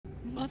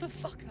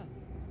Motherfucker!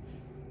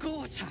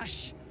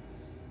 Gortash!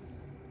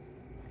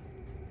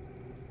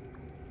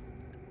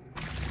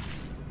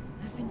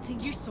 I've been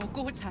thinking you saw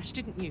Gortash,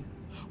 didn't you?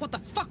 What the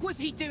fuck was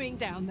he doing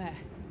down there?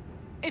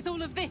 Is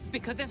all of this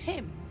because of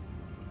him?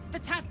 The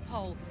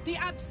tadpole, the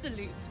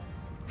absolute.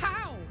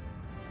 How?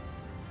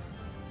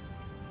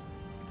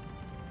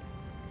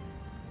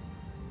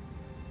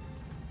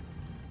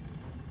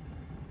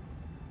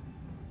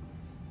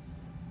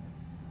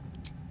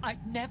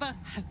 I'd never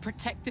have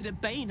protected a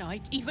Bay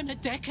Knight even a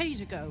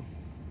decade ago.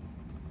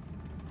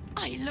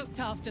 I looked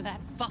after that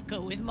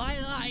fucker with my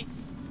life.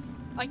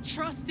 I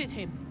trusted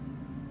him.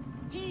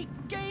 He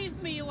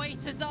gave me away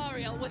to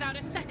Zariel without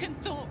a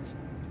second thought.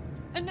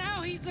 And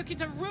now he's looking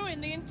to ruin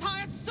the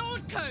entire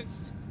Sword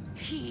Coast.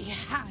 He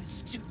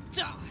has to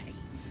die.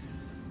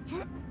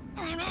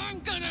 And I'm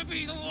gonna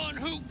be the one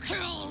who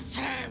kills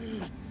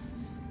him.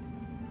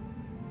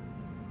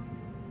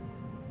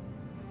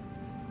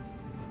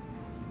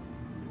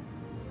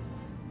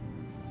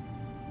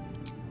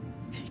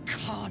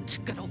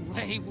 Can't get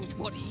away with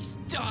what he's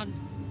done.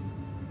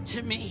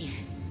 To me.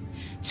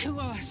 To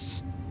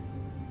us.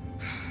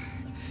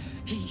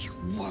 He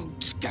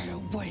won't get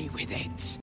away with it.